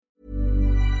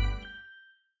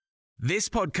This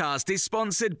podcast is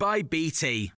sponsored by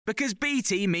BT, because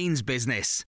BT means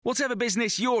business. Whatever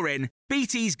business you're in,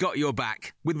 BT's got your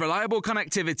back, with reliable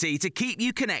connectivity to keep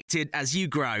you connected as you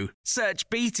grow. Search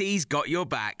BT's got your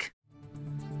back.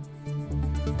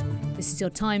 This is your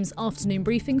Times afternoon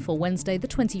briefing for Wednesday, the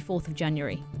 24th of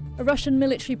January. A Russian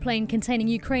military plane containing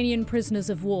Ukrainian prisoners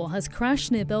of war has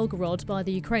crashed near Belgorod by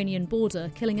the Ukrainian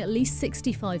border, killing at least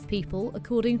 65 people,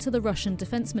 according to the Russian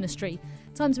Defence Ministry.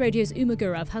 Times Radio's Uma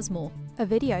Gurav has more. A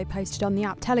video posted on the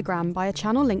app Telegram by a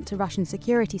channel linked to Russian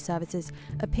security services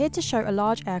appeared to show a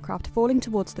large aircraft falling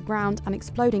towards the ground and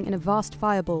exploding in a vast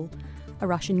fireball. A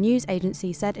Russian news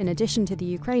agency said in addition to the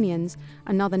Ukrainians,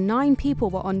 another 9 people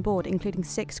were on board, including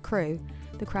 6 crew.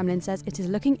 The Kremlin says it is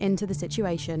looking into the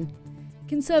situation.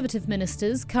 Conservative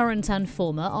ministers, current and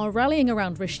former, are rallying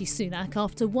around Rishi Sunak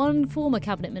after one former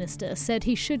cabinet minister said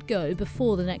he should go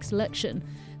before the next election.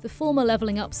 The former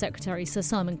Levelling Up Secretary, Sir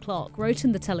Simon Clarke, wrote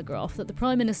in The Telegraph that the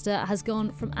Prime Minister has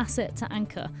gone from asset to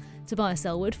anchor. Tobias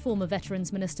Ellwood, former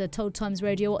Veterans Minister, told Times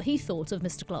Radio what he thought of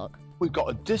Mr Clarke. We've got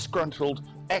a disgruntled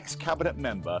ex-cabinet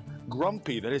member,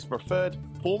 grumpy that his preferred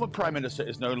former Prime Minister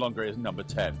is no longer his number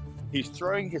 10. He's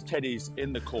throwing his teddies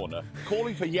in the corner,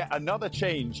 calling for yet another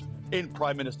change in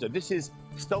Prime Minister. This is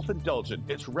self-indulgent,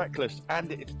 it's reckless and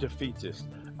it's defeatist.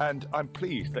 And I'm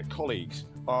pleased that colleagues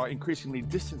are increasingly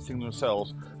distancing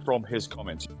themselves from his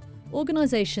comments.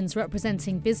 Organisations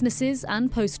representing businesses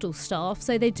and postal staff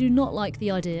say they do not like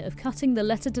the idea of cutting the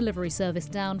letter delivery service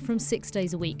down from 6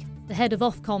 days a week. The head of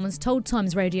Ofcom has told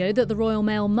Times Radio that the Royal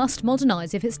Mail must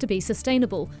modernise if it's to be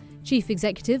sustainable. Chief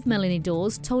Executive Melanie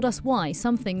Dawes told us why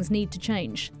some things need to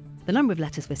change. The number of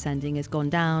letters we're sending has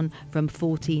gone down from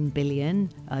 14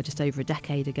 billion just over a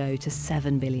decade ago to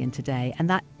 7 billion today. And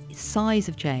that size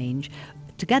of change,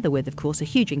 together with, of course, a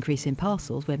huge increase in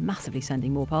parcels, we're massively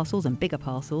sending more parcels and bigger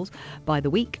parcels by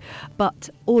the week. But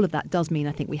all of that does mean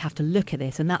I think we have to look at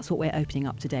this, and that's what we're opening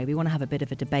up today. We want to have a bit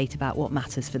of a debate about what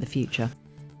matters for the future.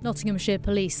 Nottinghamshire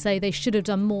police say they should have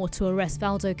done more to arrest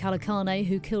Valdo Calacane,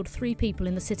 who killed 3 people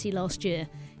in the city last year.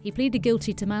 He pleaded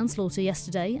guilty to manslaughter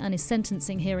yesterday, and his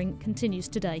sentencing hearing continues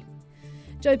today.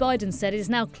 Joe Biden said it is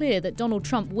now clear that Donald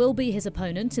Trump will be his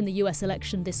opponent in the US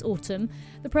election this autumn.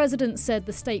 The president said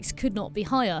the stakes could not be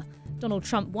higher. Donald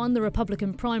Trump won the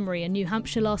Republican primary in New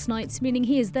Hampshire last night, meaning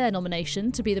he is their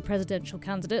nomination to be the presidential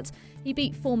candidate. He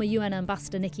beat former UN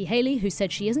Ambassador Nikki Haley, who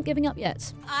said she isn't giving up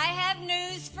yet. I have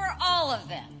news for all of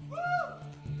them.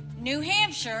 New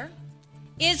Hampshire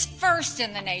is first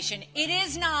in the nation. It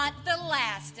is not the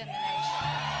last in the nation.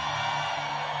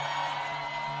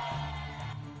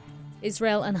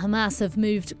 Israel and Hamas have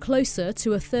moved closer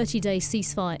to a 30-day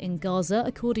ceasefire in Gaza,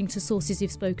 according to sources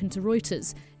who've spoken to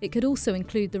Reuters. It could also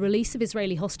include the release of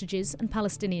Israeli hostages and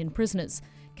Palestinian prisoners.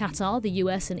 Qatar, the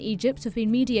US and Egypt have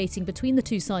been mediating between the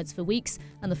two sides for weeks,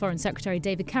 and the Foreign Secretary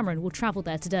David Cameron will travel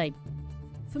there today.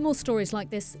 For more stories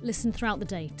like this, listen throughout the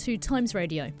day to Times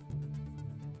Radio.